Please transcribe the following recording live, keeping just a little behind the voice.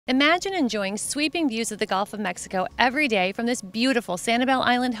Imagine enjoying sweeping views of the Gulf of Mexico every day from this beautiful Sanibel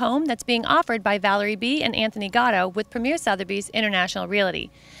Island home that's being offered by Valerie Bee and Anthony Gatto with Premier Sotheby's International Realty.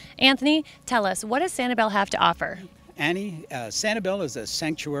 Anthony, tell us, what does Sanibel have to offer? Annie, Sanibel is a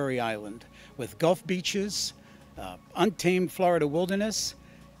sanctuary island with Gulf beaches, untamed Florida wilderness,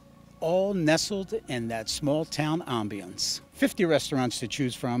 all nestled in that small town ambience. 50 restaurants to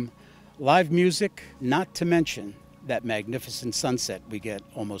choose from, live music, not to mention that magnificent sunset we get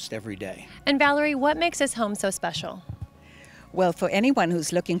almost every day. And Valerie, what makes this home so special? Well, for anyone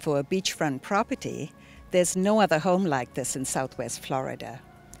who's looking for a beachfront property, there's no other home like this in Southwest Florida.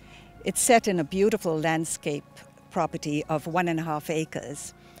 It's set in a beautiful landscape property of 1.5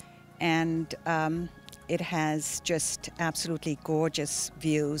 acres, and it has just absolutely gorgeous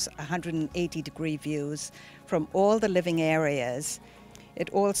views, 180-degree views from all the living areas. It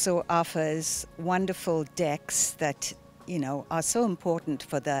also offers wonderful decks that, are so important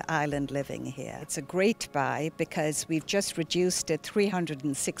for the island living here. It's a great buy because we've just reduced it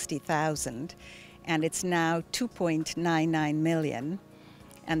 $360,000, and it's now $2.99 million,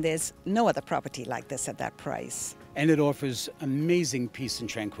 and there's no other property like this at that price. And it offers amazing peace and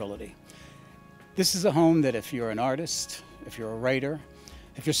tranquility. This is a home that if you're an artist, if you're a writer,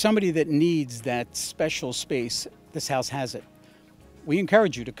 if you're somebody that needs that special space, this house has it. We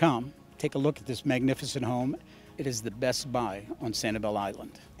encourage you to come, take a look at this magnificent home. It is the best buy on Sanibel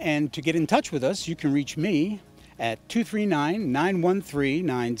Island. And to get in touch with us, you can reach me at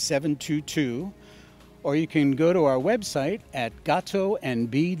 239-913-9722, or you can go to our website at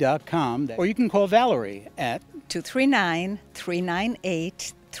gattoandbee.com, or you can call Valerie at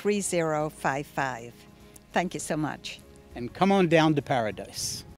 239-398-3055. Thank you so much. And come on down to paradise.